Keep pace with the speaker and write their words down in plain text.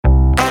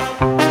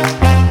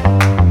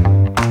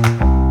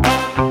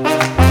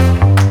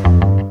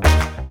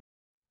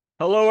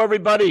Hello,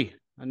 everybody.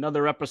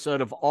 Another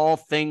episode of All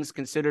Things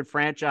Considered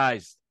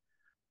Franchising,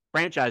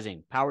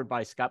 powered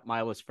by Scott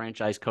Milas,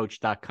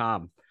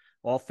 franchisecoach.com.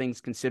 All Things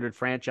Considered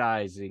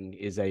Franchising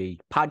is a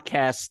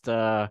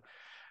podcast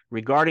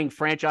regarding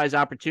franchise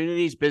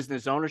opportunities,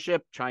 business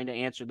ownership, trying to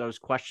answer those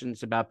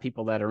questions about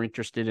people that are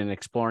interested in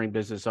exploring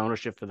business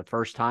ownership for the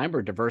first time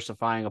or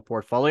diversifying a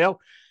portfolio.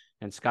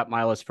 And Scott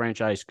Milas,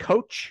 Franchise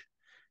Coach,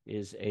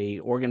 is a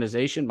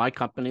organization, my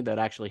company, that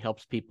actually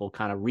helps people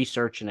kind of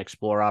research and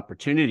explore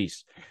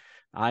opportunities.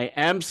 I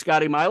am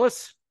Scotty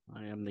Milas.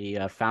 I am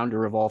the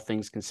founder of All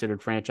Things Considered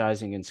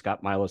Franchising and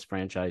Scott Milas,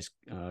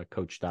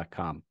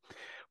 franchisecoach.com.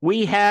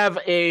 We have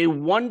a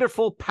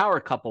wonderful power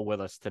couple with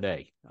us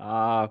today.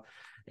 A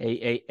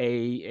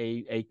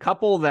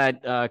couple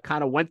that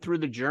kind of went through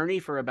the journey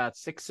for about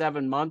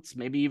 6-7 months,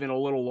 maybe even a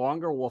little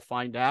longer. We'll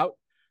find out.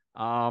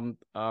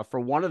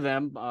 For one of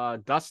them,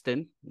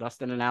 Dustin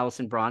and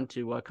Alison Braune,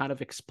 to kind of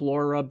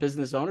explore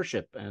business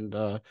ownership.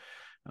 And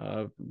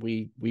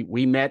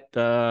we met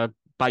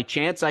by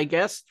chance, I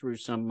guess, through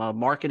some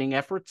marketing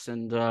efforts,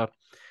 and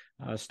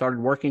started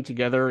working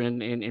together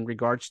in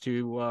regards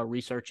to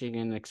researching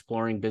and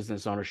exploring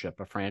business ownership,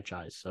 a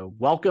franchise. So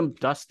welcome,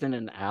 Dustin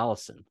and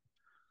Alison.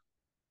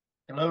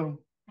 Hello.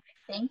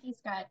 Thank you,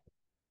 Scott.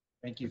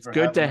 Thank you. It's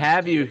good to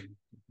have you.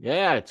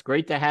 Yeah, it's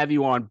great to have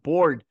you on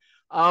board.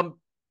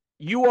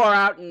 You are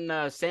out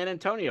in San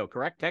Antonio,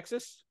 correct?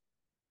 Texas?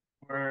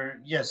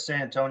 Yes,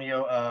 San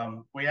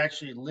Antonio. We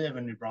actually live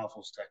in New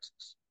Braunfels,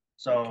 Texas.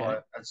 So Okay.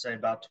 I'd say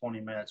about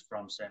 20 minutes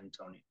from San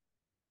Antonio.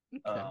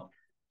 Okay.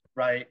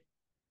 Right.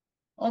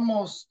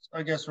 Almost,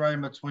 I guess, right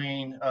in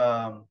between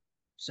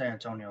San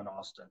Antonio and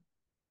Austin, I'd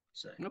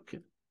say.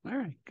 Okay. All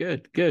right.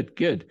 Good.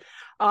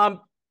 I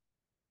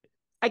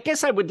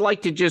guess I would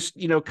like to just,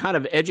 kind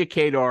of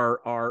educate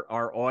our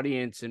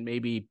audience and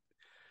maybe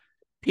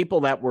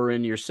people that were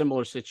in your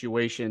similar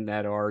situation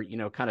that are,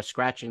 kind of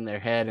scratching their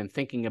head and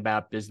thinking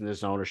about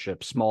business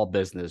ownership, small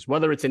business,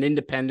 whether it's an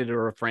independent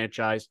or a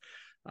franchise.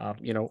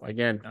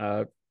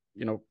 Franchising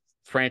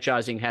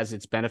has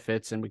its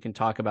benefits, and we can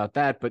talk about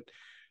that. But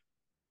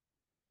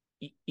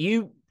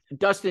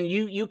Dustin,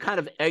 you kind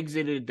of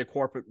exited the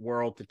corporate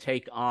world to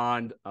take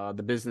on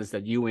the business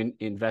that you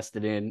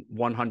invested in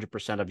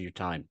 100% of your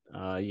time.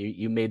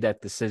 You made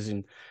that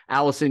decision.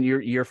 Alison,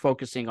 you're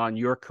focusing on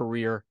your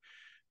career,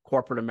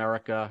 corporate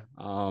America.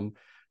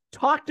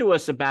 Talk to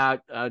us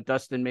about,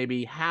 Dustin,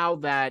 maybe how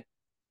that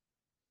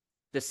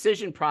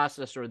decision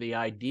process or the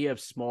idea of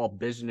small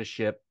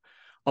businessship,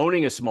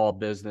 owning a small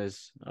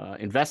business,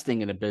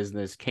 investing in a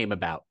business came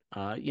about.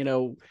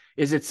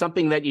 Is it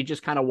something that you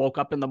just kind of woke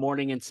up in the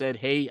morning and said,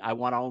 hey, I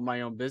want to own my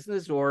own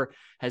business? Or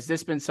has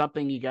this been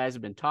something you guys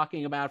have been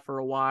talking about for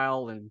a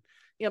while? And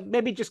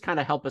maybe just kind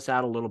of help us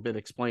out a little bit,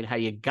 explain how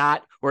you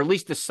got, or at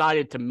least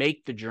decided to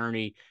make the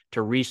journey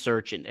to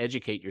research and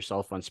educate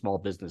yourself on small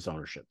business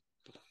ownership.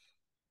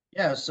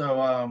 Yeah, so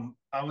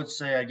I would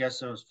say, I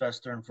guess it was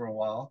festering for a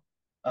while.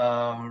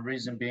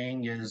 Reason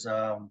being is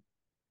I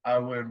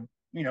would,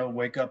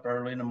 wake up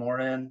early in the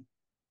morning,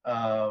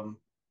 come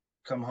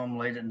home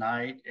late at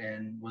night,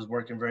 and was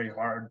working very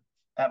hard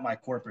at my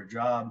corporate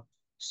job.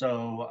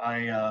 So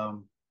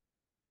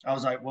I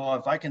was like, well,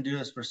 if I can do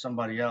this for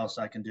somebody else,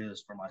 I can do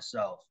this for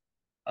myself.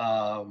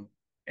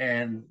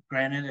 And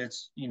granted,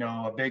 it's,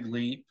 a big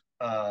leap.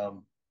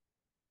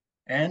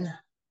 And,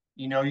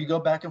 you go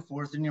back and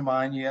forth in your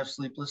mind, you have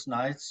sleepless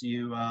nights,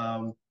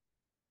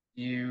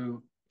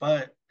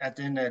 but at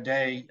the end of the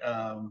day,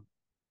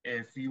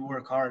 if you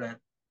work hard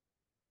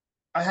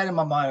I had in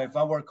my mind, if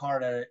I work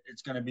hard at it,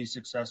 it's going to be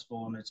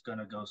successful and it's going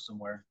to go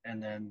somewhere.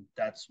 And then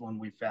that's when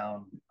we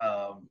found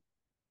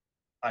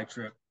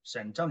iTRIP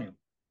San Antonio.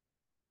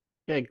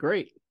 Okay,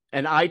 great.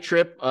 And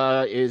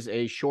iTRIP is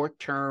a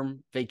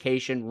short-term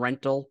vacation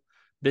rental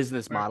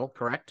business model,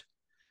 correct?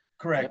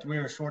 Correct. Yep.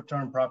 We're a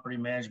short-term property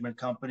management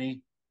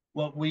company.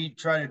 What we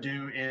try to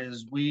do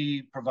is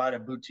we provide a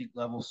boutique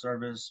level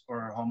service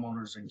for our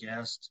homeowners and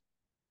guests.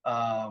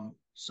 So,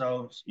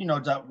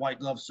 that white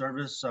glove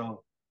service.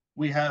 So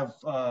we have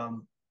a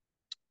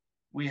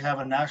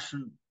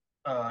national,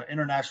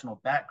 international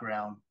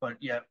background, but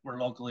yet we're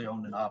locally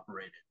owned and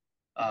operated.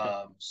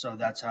 Okay. So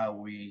that's how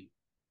we,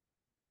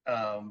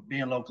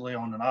 being locally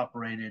owned and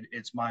operated,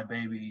 it's my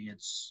baby.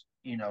 It's,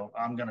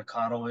 I'm going to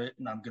coddle it,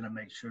 and I'm going to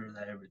make sure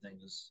that everything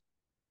is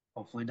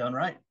hopefully done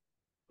right.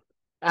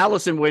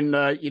 Alison, when,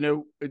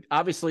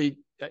 obviously,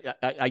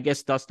 I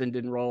guess Dustin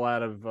didn't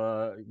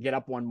get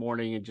up one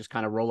morning and just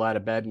kind of roll out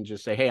of bed and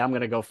just say, hey, I'm going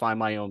to go find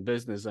my own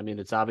business. I mean,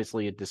 it's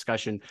obviously a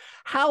discussion.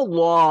 How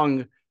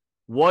long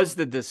was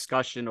the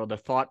discussion or the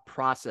thought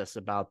process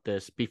about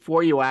this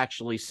before you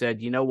actually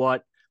said, you know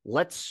what,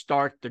 let's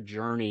start the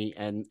journey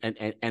and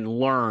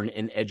learn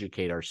and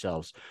educate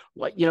ourselves?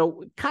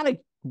 Kind of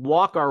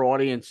walk our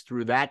audience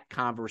through that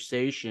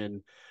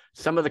conversation,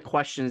 some of the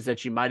questions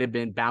that you might have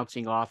been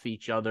bouncing off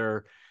each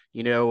other.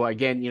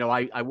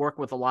 I've worked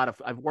with a lot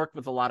of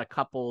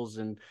couples,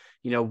 and,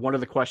 one of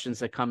the questions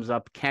that comes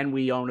up, can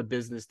we own a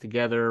business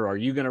together? Are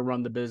you going to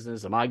run the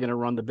business? Am I going to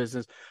run the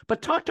business?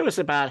 But talk to us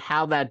about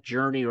how that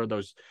journey, or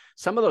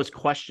some of those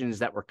questions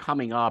that were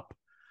coming up,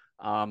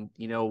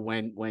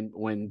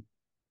 when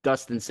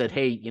Dustin said,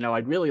 hey,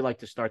 I'd really like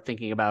to start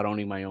thinking about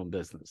owning my own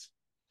business.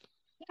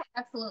 Yeah,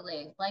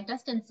 absolutely. Like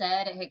Dustin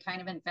said, it had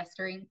kind of been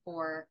festering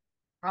for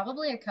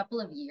probably a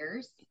couple of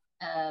years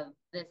of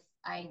this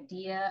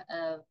idea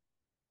of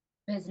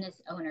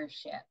business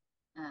ownership.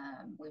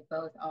 We've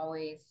both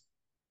always,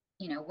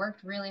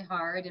 worked really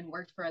hard and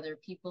worked for other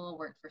people,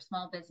 worked for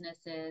small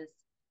businesses,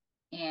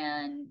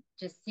 and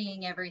just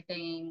seeing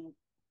everything,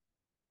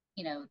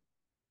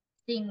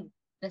 seeing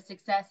the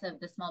success of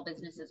the small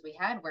businesses we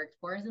had worked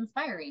for is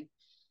inspiring.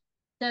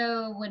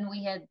 So when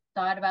we had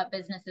thought about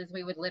businesses,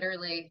 we would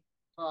literally,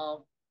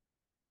 well,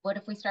 what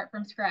if we start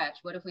from scratch?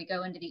 What if we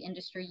go into the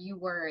industry you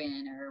were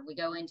in, or we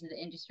go into the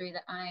industry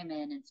that I'm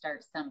in and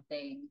start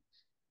something?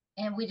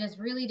 And we just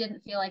really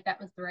didn't feel like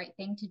that was the right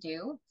thing to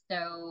do.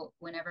 So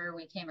whenever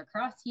we came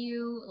across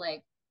you,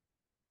 like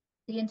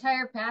the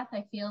entire path,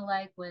 I feel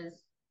like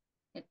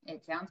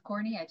it sounds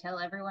corny. I tell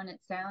everyone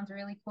it sounds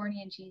really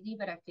corny and cheesy,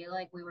 but I feel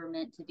like we were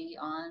meant to be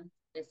on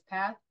this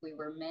path. We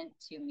were meant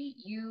to meet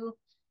you,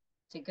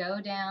 to go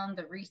down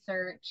the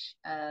research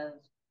of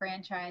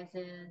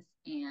franchises,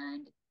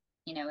 and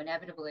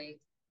inevitably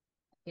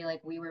I feel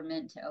like we were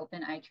meant to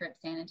open iTRIP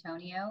San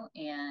Antonio.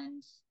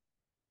 And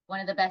one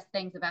of the best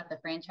things about the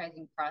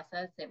franchising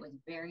process, it was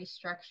very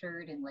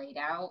structured and laid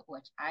out,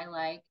 which I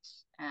liked.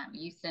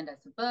 You send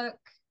us a book,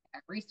 I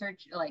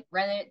researched, like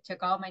read it,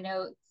 took all my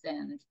notes,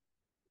 and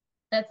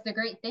that's the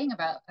great thing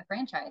about a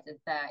franchise,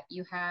 is that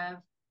you have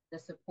the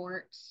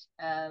support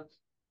of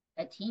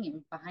a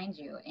team behind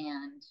you,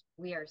 and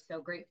we are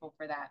so grateful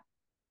for that.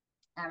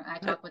 I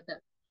talk with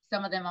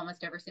some of them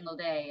almost every single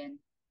day, and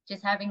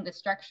just having the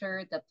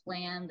structure, the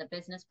plan, the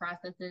business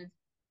processes,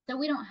 so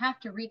we don't have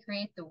to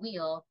recreate the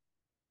wheel.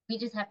 We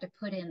just have to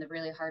put in the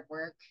really hard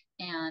work,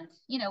 and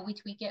we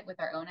tweak it with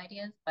our own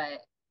ideas,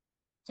 but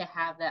to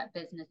have that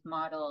business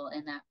model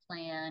and that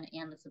plan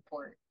and the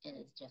support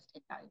is just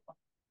invaluable.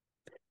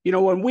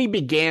 When we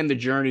began the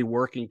journey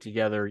working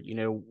together,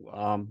 you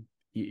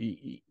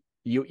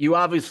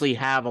obviously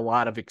have a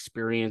lot of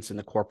experience in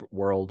the corporate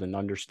world and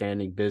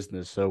understanding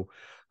business. So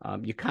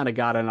you kind of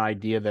got an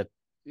idea that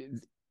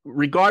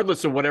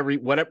regardless of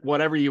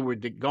whatever you were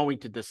going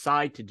to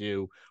decide to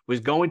do was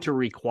going to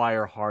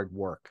require hard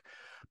work.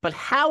 But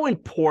how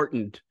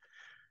important,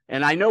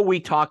 and I know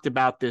we talked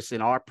about this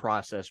in our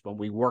process when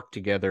we worked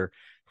together,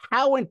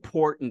 how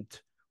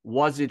important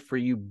was it for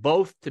you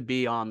both to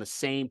be on the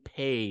same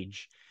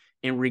page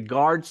in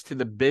regards to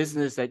the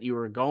business that you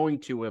were going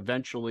to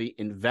eventually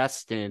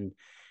invest in,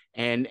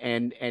 and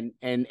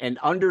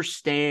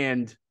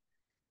understand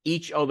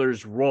each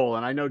other's role?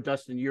 And I know,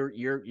 Dustin, you're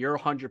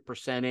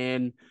 100%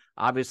 in.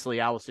 Obviously,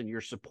 Alison,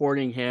 you're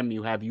supporting him.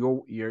 You have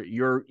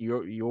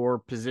your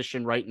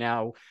position right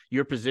now,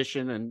 your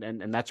position,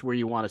 and that's where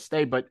you want to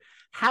stay. But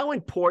how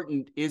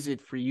important is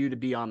it for you to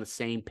be on the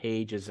same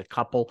page as a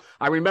couple?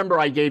 I remember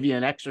I gave you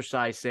an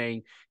exercise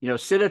saying,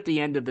 sit at the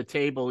end of the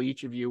table,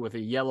 each of you, with a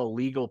yellow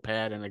legal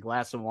pad and a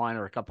glass of wine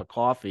or a cup of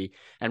coffee,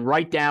 and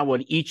write down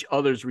what each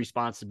other's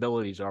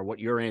responsibilities are, what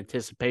your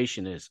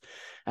anticipation is.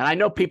 And I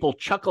know people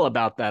chuckle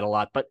about that a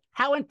lot, but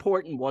how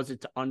important was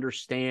it to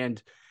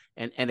understand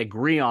and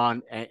agree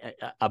on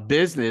a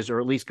business, or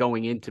at least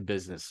going into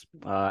business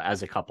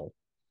as a couple?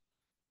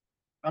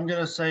 I'm going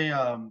to say,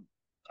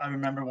 I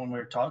remember when we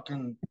were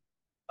talking,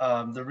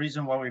 the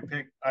reason why we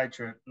picked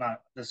iTrip,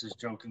 this is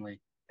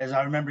jokingly, is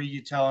I remember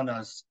you telling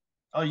us,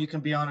 oh, you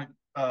can be on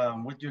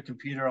with your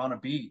computer on a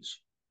beach.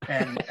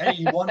 And hey,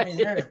 you want me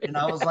there? And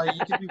I was like,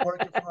 you could be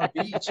working from a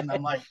beach. And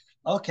I'm like,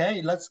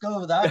 okay, let's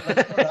go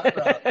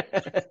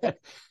that route.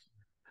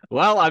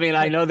 Well, I mean,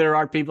 I know there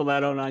are people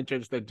that own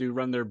iTrips that do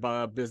run their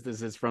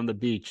businesses from the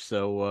beach.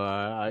 So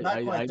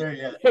not quite there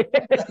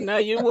yet. No,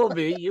 you will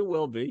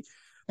be.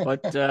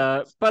 But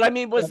I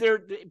mean,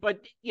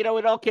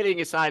 in all kidding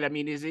aside, I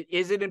mean, is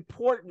it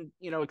important,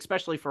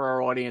 especially for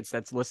our audience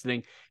that's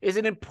listening, is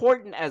it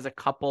important as a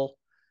couple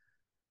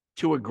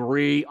to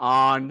agree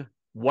on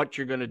what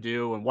you're going to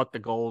do and what the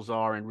goals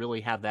are, and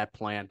really have that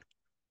plan?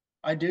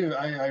 I do.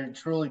 I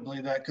truly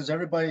believe that, because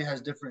everybody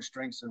has different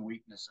strengths and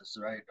weaknesses,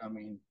 right? I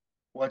mean,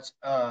 what's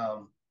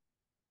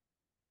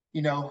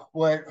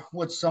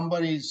what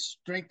somebody's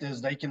strength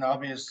is, they can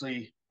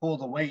obviously pull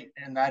the weight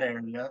in that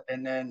area,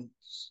 and then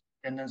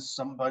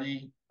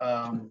somebody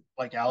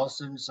like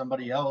Alison,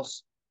 somebody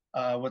else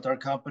with our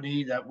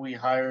company that we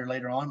hire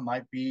later on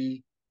might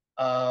be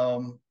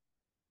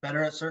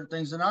better at certain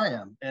things than I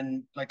am.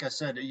 And like I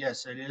said,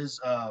 yes, it is.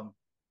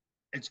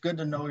 It's good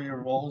to know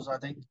your roles, I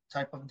think,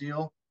 type of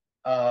deal.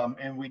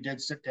 And we did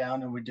sit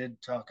down and we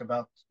did talk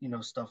about,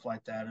 stuff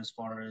like that, as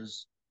far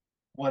as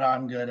what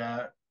I'm good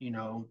at,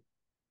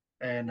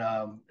 and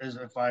is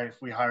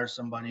if we hire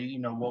somebody,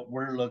 what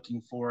we're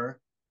looking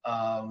for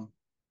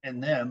in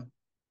them.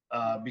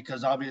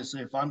 Because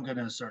obviously, if I'm good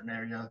in a certain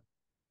area,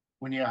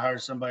 we need to hire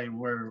somebody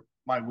where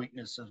my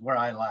weakness is, where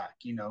I lack,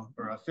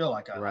 or I feel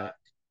like I lack.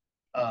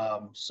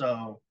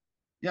 So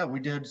yeah, we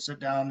did sit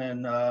down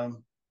and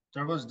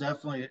there was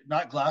definitely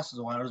not glasses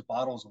of wine, it was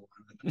bottles of wine.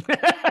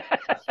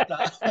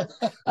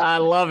 I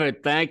love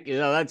it. Thank you.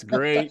 Oh, that's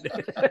great.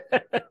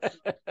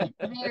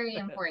 Very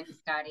important,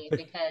 Scotty,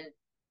 because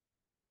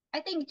I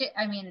think,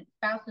 I mean,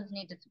 spouses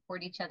need to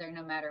support each other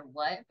no matter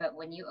what. But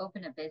when you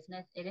open a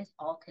business, it is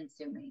all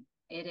consuming.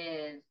 It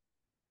is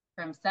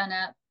from sun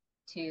up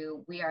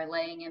to we are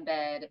laying in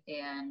bed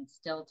and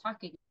still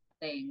talking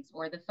things,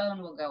 or the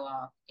phone will go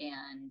off,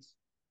 and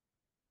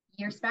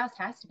your spouse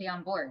has to be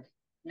on board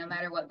no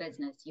matter what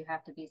business. You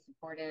have to be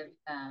supportive.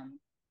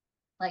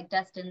 Like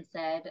Dustin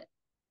said,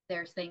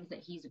 there's things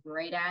that he's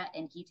great at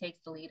and he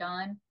takes the lead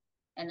on,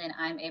 and then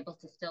I'm able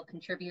to still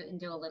contribute and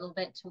do a little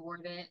bit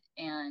toward it.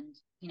 And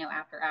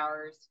after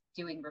hours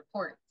doing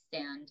reports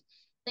and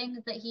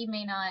things that he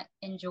may not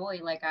enjoy,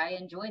 like I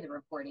enjoy the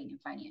reporting and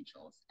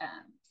financials.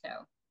 So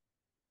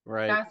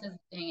Right. spouses,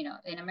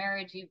 in a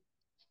marriage,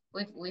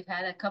 we've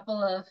had a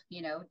couple of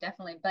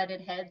definitely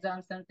butted heads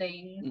on some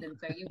things, and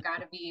so you've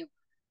got to be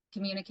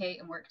communicate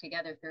and work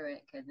together through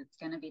it, because it's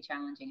going to be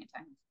challenging at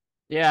times.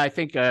 Yeah, I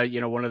think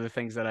one of the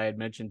things that I had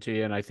mentioned to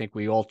you, and I think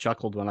we all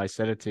chuckled when I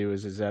said it to you,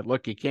 is that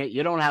look,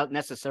 you don't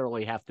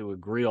necessarily have to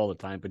agree all the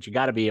time, but you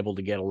got to be able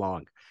to get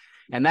along.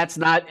 And that's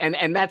not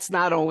and that's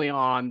not only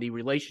on the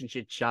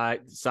relationship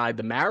side,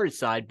 the marriage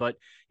side, but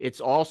it's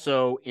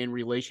also in the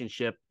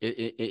relationship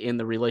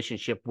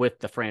with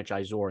the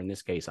franchisor, in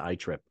this case,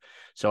 iTRIP.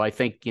 So I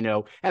think,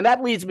 and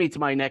that leads me to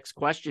my next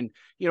question,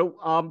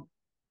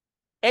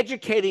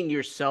 educating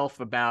yourself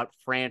about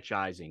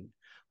franchising.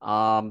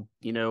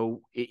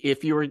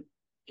 If you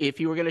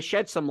were going to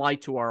shed some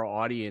light to our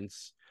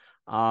audience,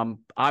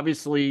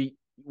 obviously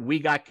we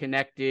got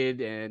connected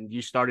and you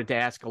started to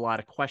ask a lot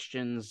of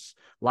questions,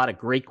 a lot of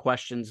great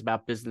questions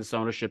about business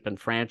ownership and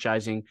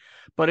franchising.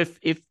 But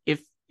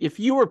if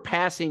you were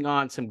passing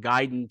on some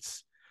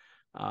guidance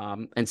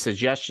and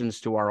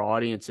suggestions to our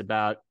audience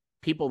about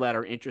people that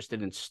are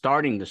interested in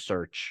starting the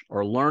search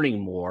or learning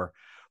more,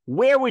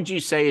 where would you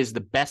say is the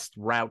best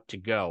route to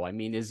go? I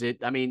mean,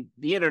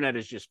 the internet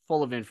is just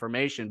full of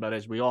information, but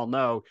as we all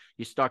know,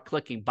 you start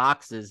clicking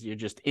boxes, you're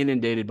just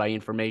inundated by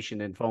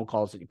information and phone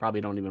calls that you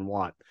probably don't even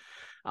want.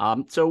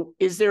 So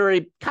is there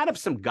a kind of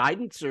some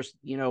guidance or,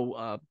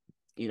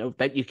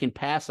 that you can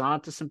pass on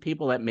to some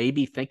people that may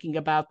be thinking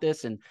about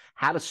this and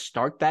how to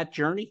start that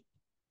journey?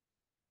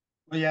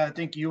 Well, yeah, I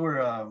think you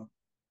were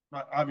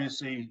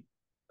obviously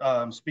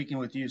speaking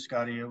with you,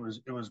 Scotty. It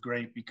was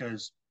great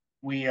because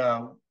we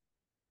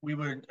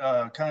would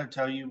kind of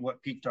tell you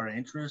what piqued our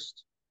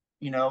interest,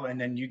 and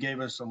then you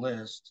gave us a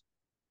list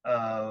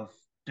of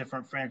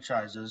different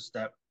franchises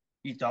that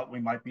you thought we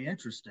might be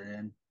interested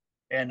in.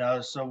 And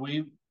so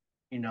we,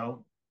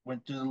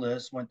 went through the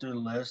list,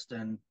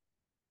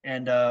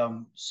 and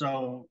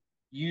so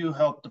you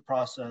helped the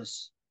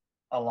process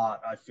a lot,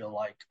 I feel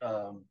like.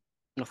 Well,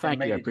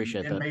 thank you. I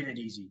appreciate that. Made it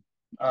easy.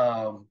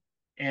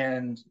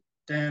 And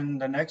then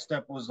the next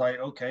step was like,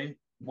 okay,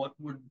 what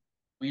would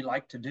we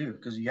like to do?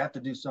 Because you have to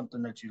do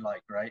something that you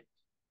like, right?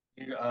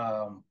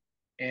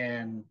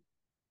 And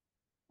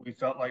we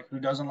felt like, who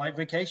doesn't like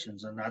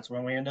vacations? And that's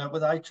when we end up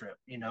with iTRIP,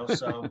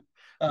 so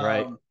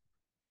right.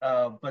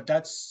 But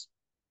that's,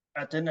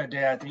 at the end of the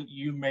day, I think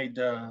you made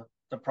the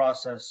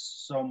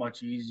process so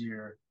much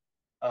easier,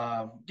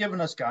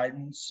 giving us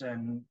guidance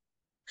and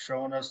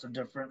showing us the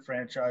different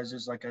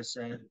franchises, like I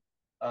said.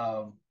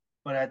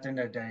 But at the end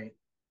of the day,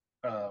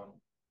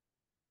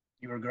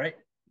 you were great.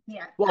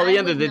 Yeah. Well, at the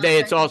end of the day,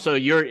 it's also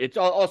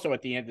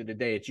at the end of the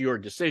day, it's your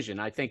decision.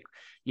 I think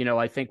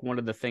one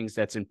of the things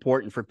that's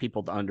important for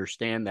people to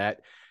understand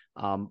that,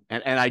 and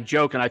I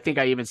joke, and I think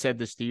I even said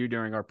this to you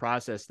during our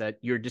process, that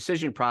your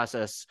decision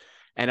process,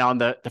 and on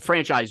the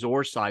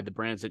franchisor side, the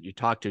brands that you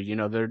talk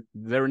to,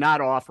 they're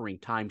not offering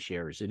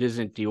timeshares. It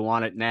isn't, do you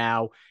want it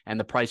now? And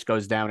the price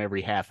goes down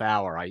every half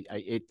hour.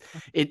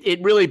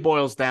 It really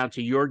boils down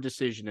to your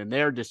decision and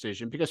their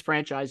decision, because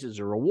franchises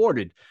are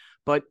rewarded.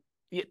 But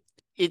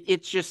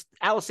it's just,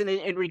 Alison,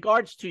 in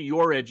regards to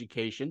your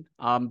education,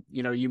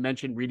 you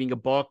mentioned reading a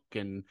book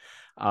and,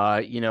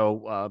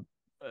 and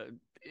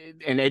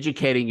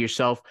educating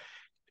yourself.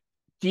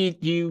 Do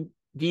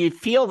you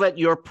feel that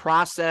your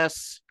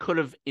process could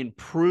have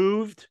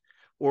improved,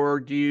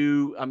 or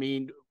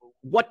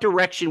what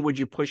direction would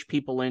you push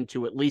people in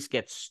to at least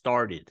get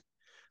started?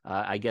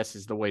 I guess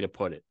is the way to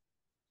put it.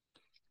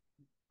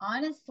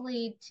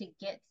 Honestly, to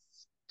get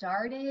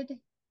started,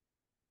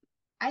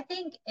 I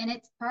think, and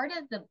it's part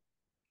of the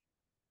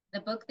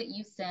book that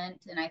you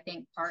sent, and I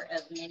think part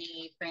of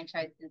many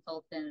franchise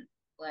consultants,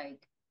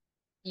 like,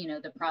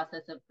 the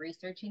process of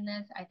researching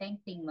this, I think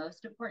the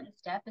most important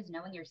step is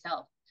knowing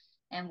yourself.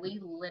 And we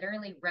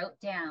literally wrote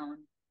down,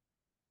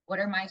 what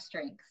are my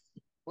strengths?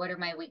 What are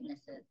my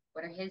weaknesses?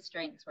 What are his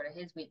strengths? What are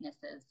his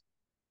weaknesses?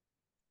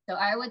 So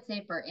I would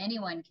say for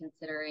anyone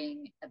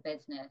considering a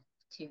business,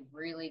 to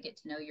really get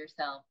to know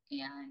yourself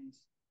and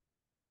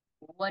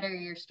what are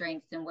your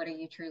strengths and what are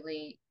you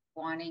truly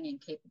wanting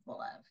and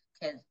capable of?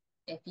 Because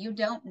if you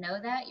don't know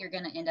that, you're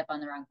going to end up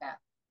on the wrong path.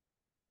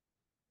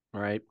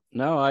 Right.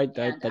 No,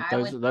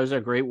 those are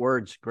great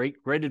words. Great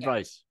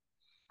advice.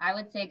 I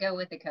would say go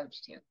with a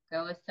coach too.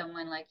 Go with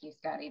someone like you,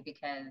 Scotty,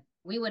 because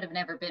we would have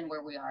never been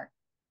where we are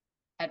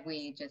had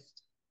we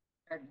just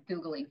started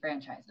Googling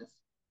franchises.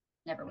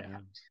 Never would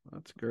have.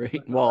 That's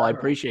great. Well, I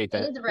appreciate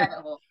that. It is a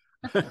rabbit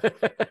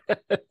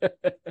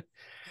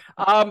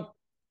hole.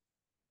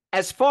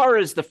 As far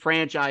as the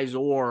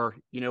franchisor,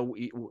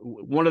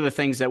 one of the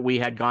things that we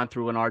had gone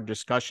through in our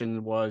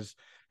discussion was,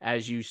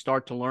 as you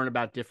start to learn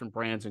about different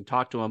brands and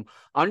talk to them,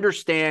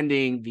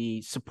 understanding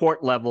the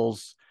support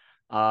levels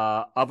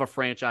of a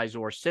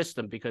franchisor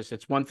system, because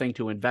it's one thing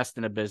to invest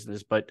in a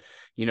business, but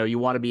you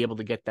want to be able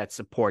to get that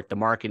support, the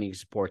marketing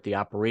support, the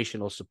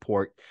operational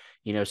support,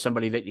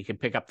 somebody that you can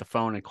pick up the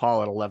phone and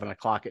call at 11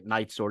 o'clock at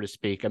night, so to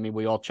speak. I mean,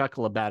 we all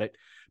chuckle about it,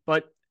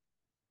 but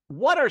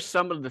what are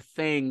some of the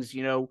things,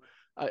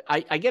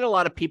 I get a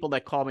lot of people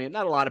that call me,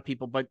 not a lot of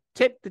people, but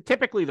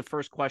typically the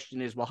first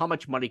question is, well, how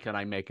much money can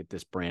I make at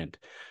this brand?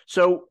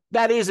 So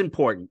that is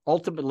important.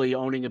 Ultimately,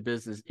 owning a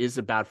business is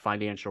about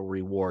financial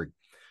reward,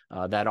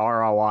 that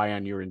ROI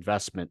on your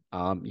investment,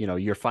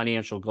 your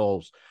financial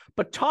goals.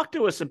 But talk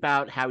to us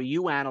about how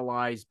you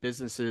analyze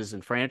businesses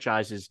and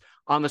franchises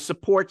on the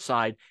support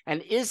side.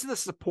 And is the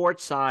support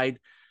side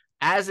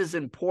as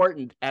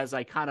important as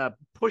I kind of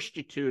pushed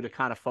you to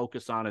kind of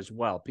focus on as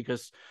well?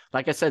 Because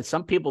like I said,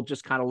 some people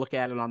just kind of look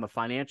at it on the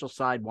financial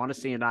side, want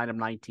to see an item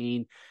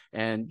 19.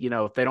 And,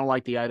 if they don't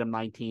like the item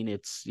 19,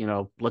 it's,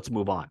 let's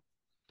move on.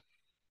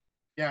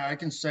 Yeah, I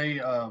can say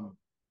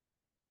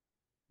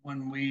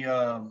when we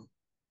got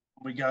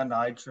into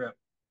iTRIP,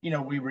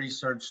 we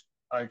researched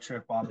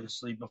iTRIP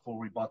obviously before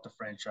we bought the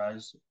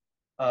franchise.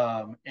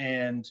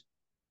 And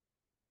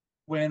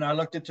when I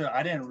looked into it,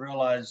 I didn't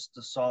realize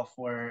the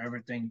software,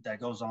 everything that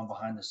goes on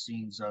behind the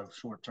scenes of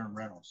short-term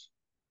rentals.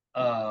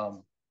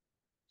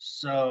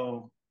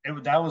 So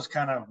that was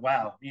kind of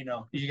wow, you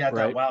got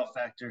that wow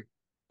factor.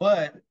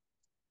 But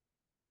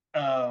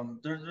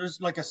there's,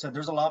 like I said,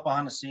 there's a lot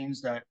behind the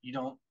scenes that you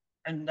don't,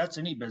 and that's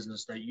any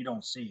business that you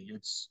don't see.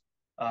 It's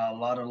a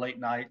lot of late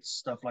nights,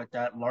 stuff like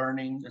that,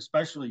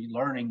 especially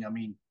learning. I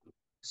mean,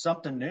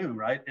 something new,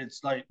 right?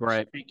 It's like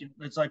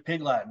it's like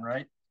pig Latin,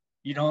 right?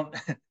 You don't,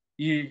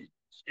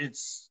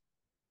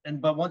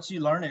 but once you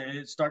learn it,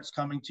 it starts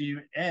coming to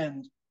you.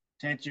 And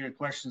to answer your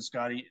question,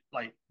 Scotty,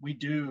 like we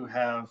do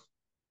have,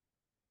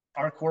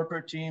 our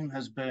corporate team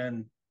has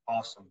been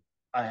awesome.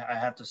 I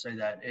have to say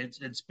that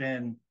it's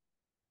been,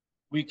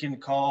 we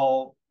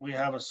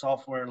have a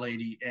software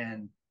lady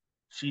and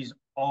she's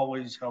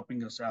always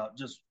helping us out.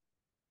 Just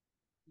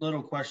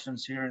little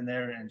questions here and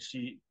there, and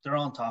they're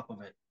on top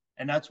of it.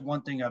 And that's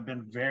one thing I've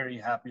been very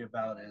happy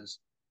about, is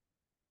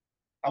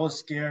I was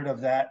scared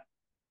of that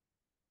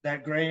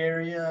gray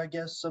area, I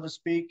guess, so to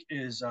speak,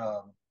 is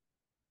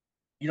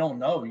you don't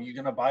know. You're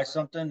going to buy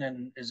something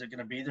and is it going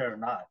to be there or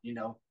not,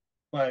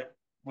 But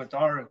with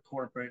our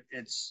corporate,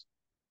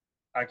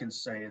 I can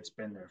say it's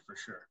been there for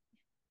sure.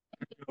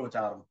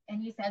 Without them.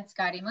 And you said,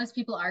 Scotty, most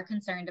people are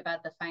concerned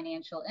about the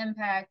financial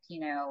impact,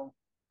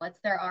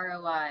 what's their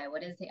ROI?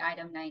 What is the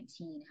item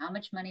 19? How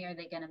much money are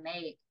they going to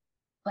make?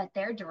 But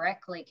they're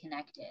directly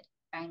connected.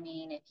 I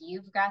mean, if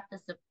you've got the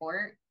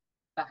support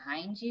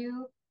behind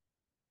you,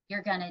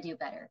 you're going to do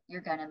better.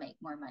 You're going to make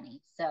more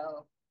money.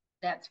 So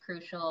that's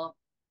crucial.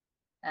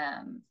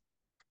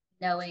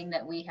 Knowing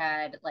that we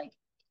had, like,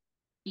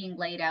 being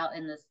laid out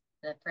in the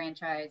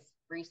franchise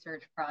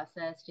research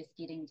process, just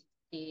getting to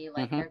see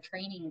their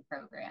training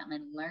program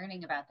and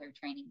learning about their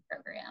training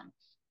program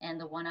and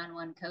the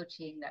one-on-one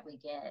coaching that we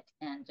get.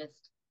 And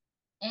just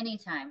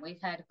anytime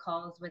we've had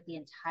calls with the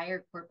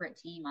entire corporate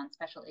team on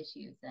special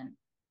issues, and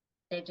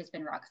they've just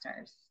been rock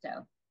stars.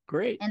 So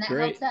great. And that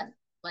helps us.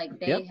 Like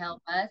they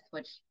help us,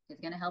 which is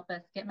going to help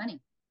us get money.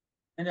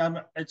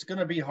 And it's going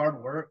to be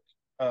hard work.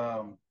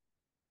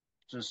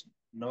 Just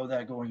know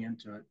that going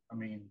into it. I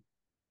mean,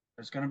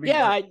 it's going to be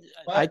you're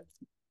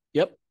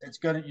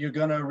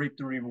going to reap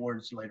the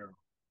rewards later.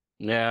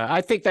 Yeah,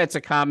 I think that's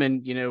a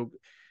common,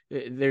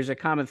 there's a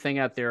common thing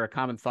out there, a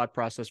common thought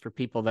process for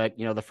people that,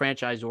 the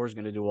franchisor is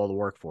going to do all the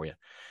work for you.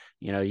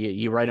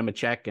 You write them a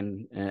check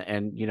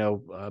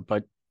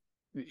but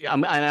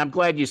I'm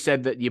glad you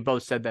said that, you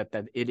both said that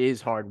it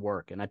is hard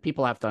work. And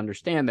people have to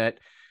understand that,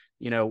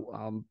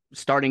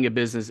 starting a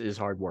business is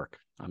hard work.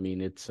 I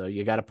mean, it's,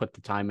 you got to put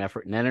the time,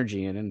 effort, and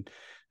energy in. And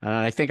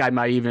I think I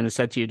might even have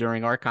said to you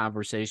during our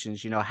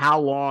conversations, look how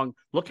long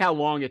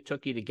it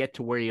took you to get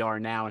to where you are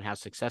now and how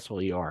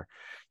successful you are.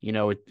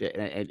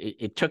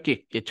 It took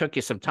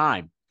you some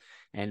time,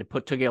 and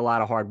it took you a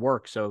lot of hard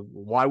work. So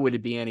why would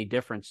it be any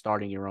different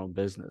starting your own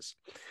business?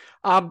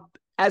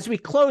 As we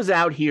close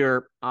out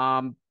here,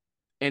 and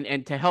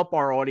to help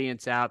our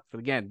audience out,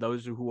 again,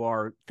 those who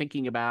are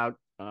thinking about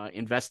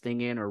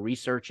investing in or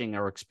researching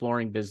or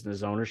exploring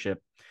business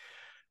ownership.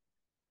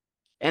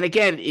 And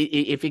again,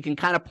 if you can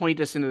kind of point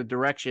us in the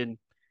direction,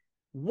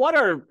 what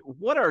are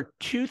one or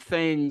two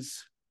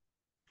things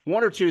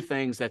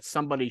that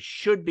somebody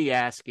should be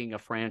asking a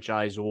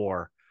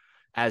franchisor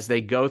as they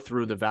go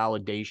through the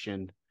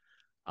validation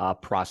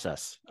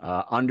process,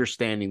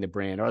 understanding the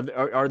brand?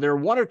 Are there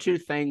one or two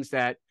things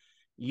that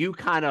you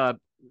kind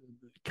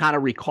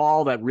of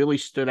recall that really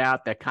stood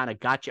out, that kind of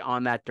got you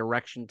on that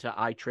direction to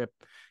iTRIP?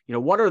 You know,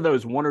 what are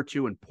those one or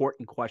two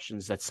important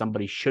questions that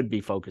somebody should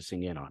be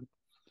focusing in on?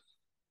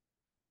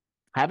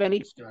 Have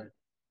any?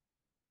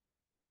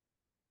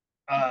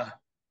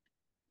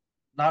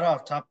 Not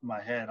off the top of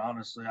my head,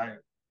 honestly.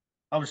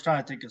 I was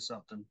trying to think of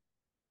something.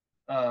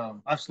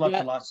 I've slept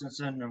a lot since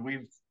then, and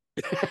we've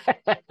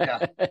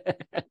yeah.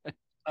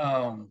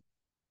 I'm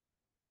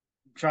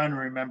trying to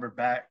remember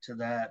back to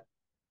that.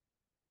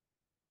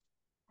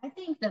 I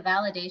think the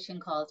validation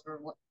calls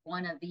were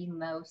one of the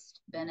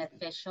most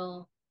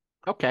beneficial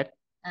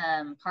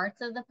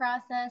parts of the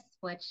process,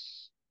 which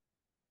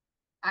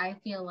I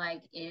feel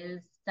like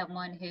is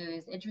someone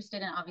who's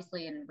interested in,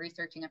 obviously, in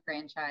researching a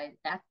franchise.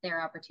 That's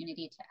their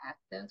opportunity to ask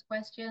those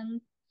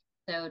questions.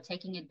 So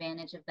taking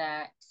advantage of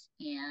that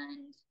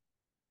and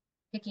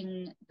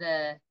picking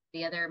the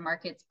other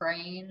market's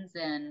brains,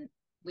 and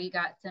we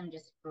got some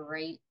just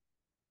great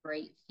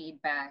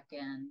feedback,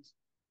 and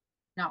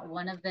not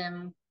one of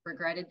them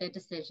regretted the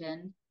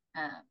decision.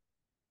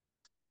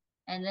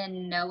 And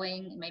then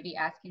knowing, maybe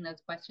asking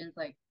those questions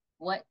like,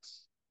 what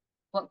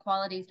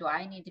qualities do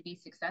I need to be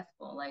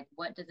successful? Like,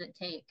 what does it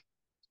take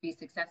to be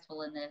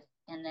successful in this?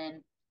 And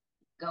then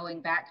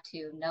going back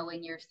to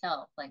knowing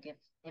yourself, like if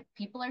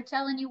people are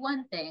telling you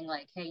one thing,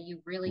 like, hey,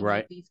 you really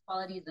need these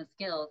qualities and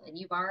skills, and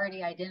you've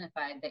already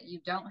identified that you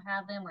don't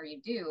have them or you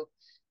do,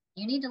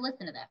 you need to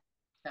listen to that.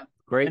 So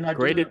great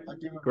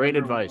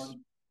advice.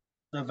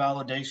 The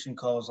validation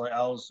calls, like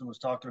Alison was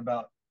talking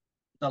about,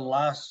 one of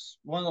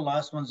the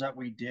last ones that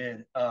we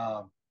did,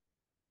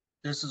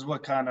 this is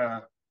what kind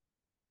of,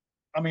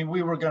 I mean,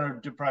 we were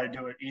going to probably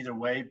do it either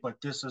way,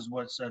 but this is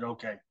what said,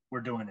 okay,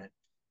 we're doing it.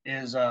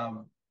 Is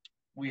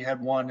we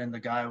had one, and the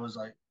guy was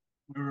like,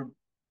 we were,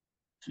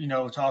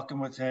 talking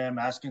with him,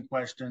 asking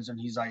questions, and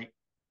he's like,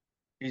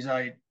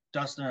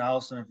 Dustin and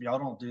Alison, if y'all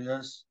don't do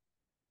this,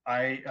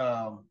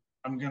 I'm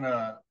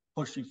gonna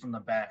push you from the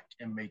back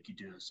and make you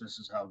do this. This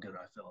is how good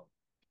I feel.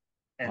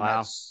 And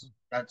that's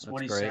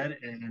what he said.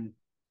 And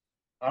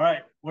all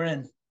right, we're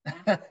in.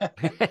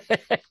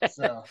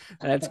 So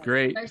that's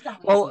great.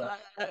 Well,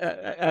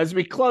 as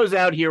we close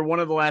out here, one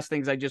of the last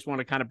things I just want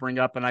to kind of bring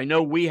up, and I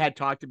know we had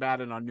talked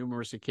about it on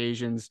numerous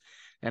occasions,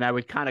 and I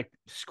would kind of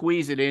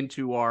squeeze it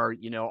into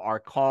our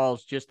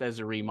calls just as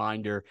a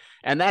reminder,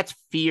 and that's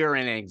fear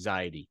and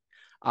anxiety.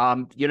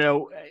 And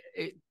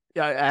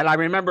I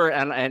remember,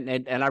 and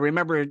I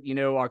remember,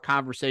 our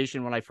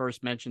conversation when I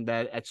first mentioned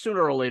that at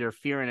sooner or later,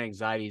 fear and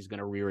anxiety is going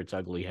to rear its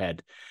ugly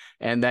head,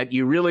 and that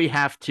you really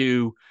have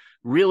to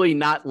really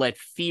not let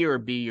fear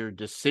be your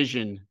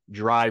decision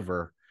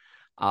driver,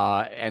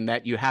 and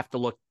that you have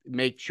to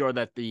make sure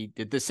that the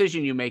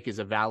decision you make is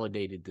a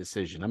validated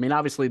decision. I mean,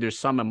 obviously there's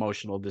some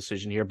emotional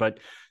decision here, but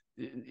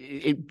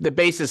the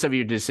basis of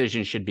your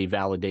decision should be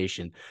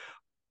validation.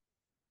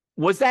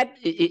 Is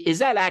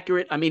that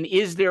accurate? I mean,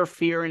 is there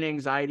fear and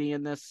anxiety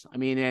in this? I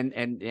mean,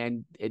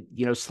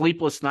 and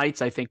sleepless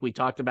nights, I think we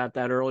talked about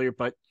that earlier,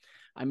 but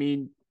I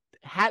mean,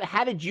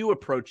 how did you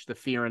approach the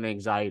fear and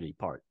anxiety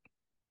part?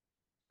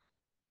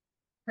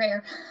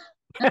 Prayer.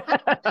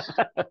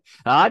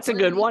 That's a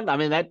good one. I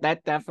mean,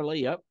 that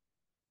definitely, yep.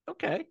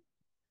 Okay.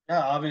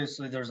 Yeah,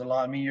 obviously there's a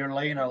lot. I mean, you're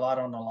laying a lot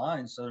on the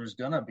line, so there's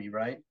gonna be,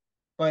 right?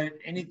 But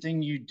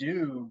anything you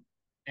do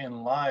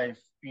in life,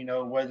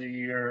 whether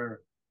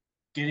you're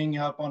getting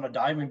up on a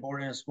diving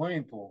board in a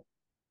swimming pool,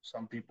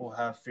 some people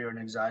have fear and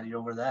anxiety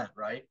over that,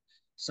 right?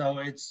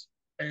 So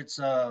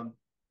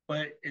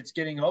but it's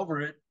getting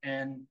over it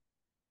and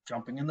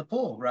jumping in the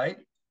pool, right?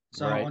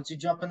 So once you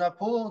jump in that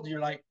pool, you're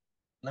like,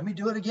 let me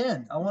do it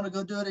again. I want to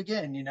go do it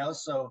again,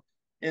 So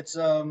it's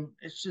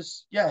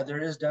just, yeah, there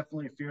is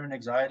definitely fear and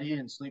anxiety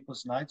and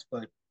sleepless nights,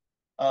 but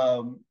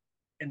I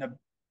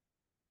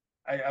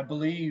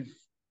believe,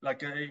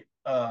 like I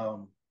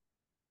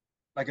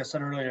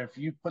said earlier, if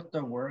you put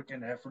the work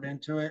and effort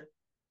into it,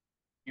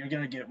 you're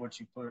gonna get what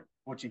you put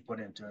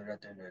into it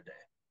at the end of the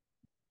day.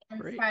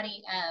 And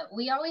Scotty,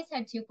 we always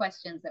had two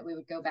questions that we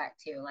would go back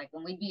to, like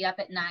when we'd be up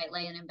at night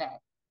laying in bed.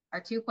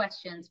 Our two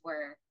questions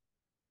were,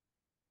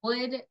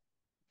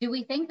 do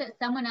we think that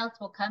someone else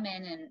will come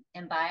in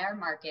and buy our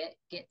market,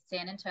 get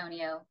San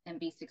Antonio, and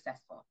be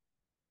successful?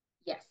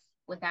 Yes,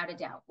 without a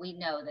doubt. We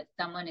know that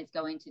someone is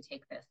going to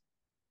take this.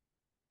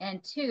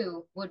 And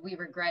two, would we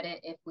regret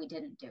it if we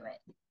didn't do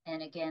it?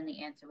 And again,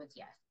 the answer was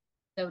yes.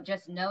 So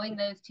just knowing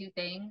those two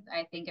things,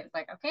 I think it was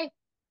like, okay,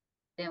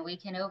 then we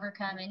can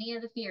overcome any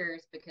of the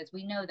fears, because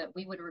we know that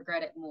we would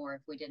regret it more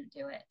if we didn't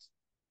do it.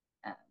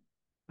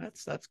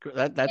 That's great.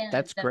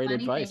 That's great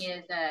advice. The funny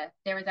thing is,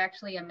 there was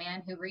actually a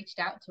man who reached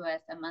out to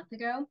us a month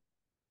ago.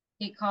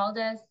 He called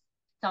us,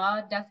 saw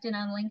Dustin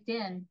on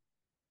LinkedIn.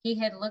 He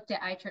had looked at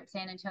iTRIP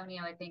San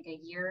Antonio, I think a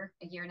year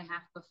and a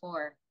half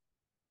before,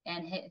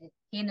 and he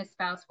and his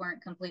spouse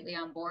weren't completely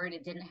on board.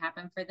 It didn't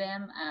happen for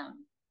them.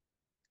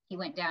 He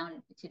went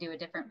down to do a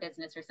different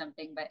business or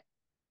something, but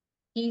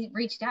he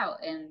reached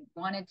out and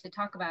wanted to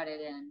talk about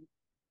it, and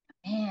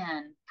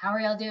man, how are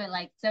y'all doing?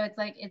 Like, so it's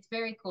like, it's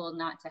very cool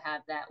not to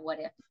have that what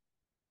if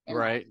in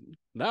Right. life.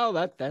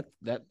 No,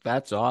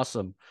 that's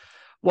awesome.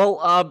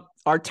 Well,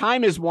 our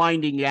time is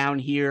winding down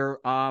here.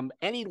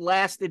 Any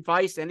last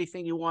advice,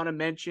 anything you want to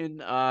mention?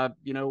 How,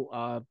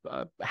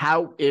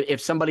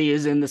 if somebody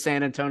is in the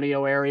San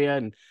Antonio area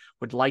and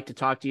would like to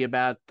talk to you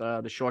about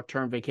the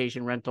short-term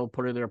vacation rental,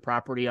 putting their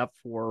property up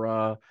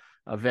for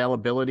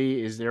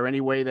availability, is there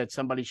any way that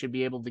somebody should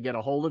be able to get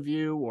a hold of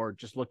you or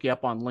just look you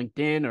up on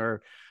LinkedIn,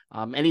 or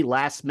any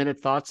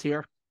last-minute thoughts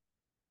here?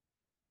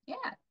 Yeah,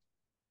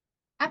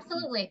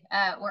 absolutely.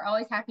 We're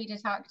always happy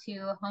to talk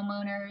to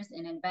homeowners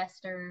and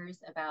investors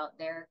about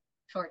their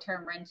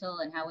short-term rental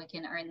and how we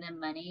can earn them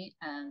money.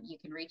 You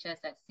can reach us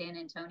at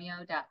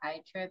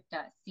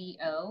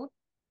sanantonio.itrip.co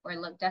or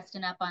look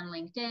Dustin up on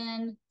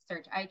LinkedIn,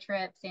 search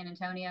iTRIP San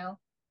Antonio.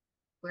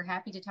 We're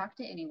happy to talk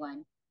to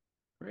anyone.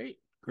 Great,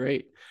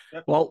 great.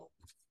 Yep. Well,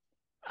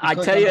 You I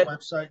click tell on you, the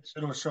website,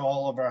 it'll show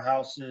all of our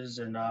houses,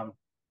 and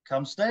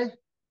come stay.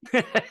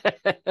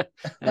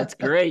 that's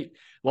great.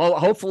 Well,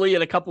 hopefully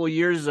in a couple of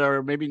years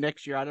or maybe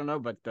next year, I don't know,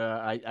 but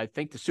I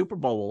think the Super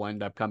Bowl will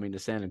end up coming to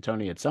San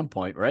Antonio at some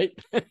point, right?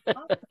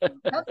 Awesome.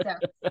 Hope so.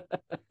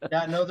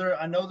 Yeah, I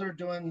know they're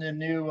doing the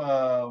new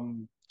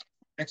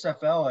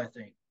XFL, I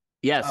think.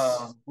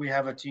 Yes. We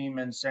have a team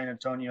in San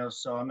Antonio,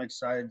 so I'm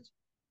excited to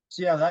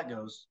see how that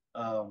goes.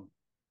 But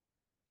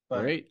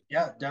Great.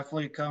 yeah,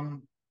 definitely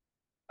come.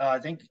 I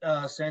think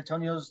San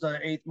Antonio is the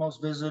 8th most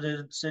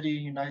visited city in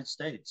the United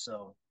States,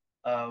 so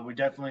we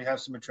definitely have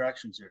some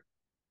attractions here.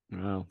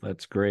 Oh,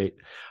 that's great.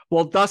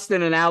 Well,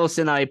 Dustin and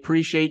Alison, I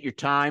appreciate your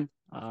time.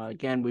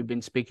 Again, we've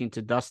been speaking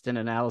to Dustin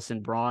and Alison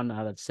Braune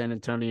out of San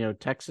Antonio,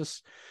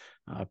 Texas,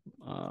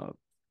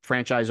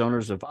 franchise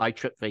owners of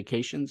iTRIP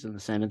Vacations in the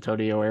San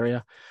Antonio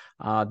area.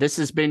 This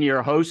has been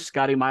your host,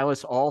 Scotty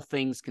Milas, All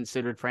Things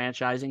Considered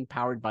Franchising,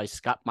 powered by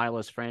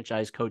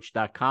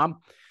ScottMilasFranchiseCoach.com.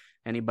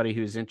 Anybody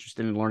who's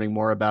interested in learning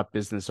more about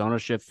business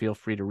ownership, feel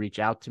free to reach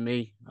out to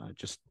me.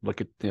 Just look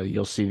at,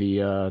 you'll see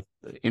the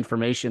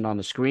information on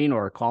the screen,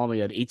 or call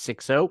me at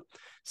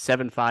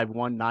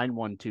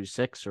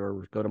 860-751-9126,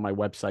 or go to my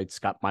website,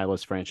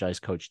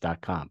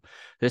 ScottMilasFranchiseCoach.com.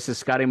 This is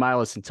Scotty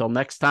Milas. Until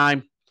next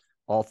time,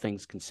 all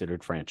things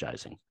considered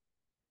franchising.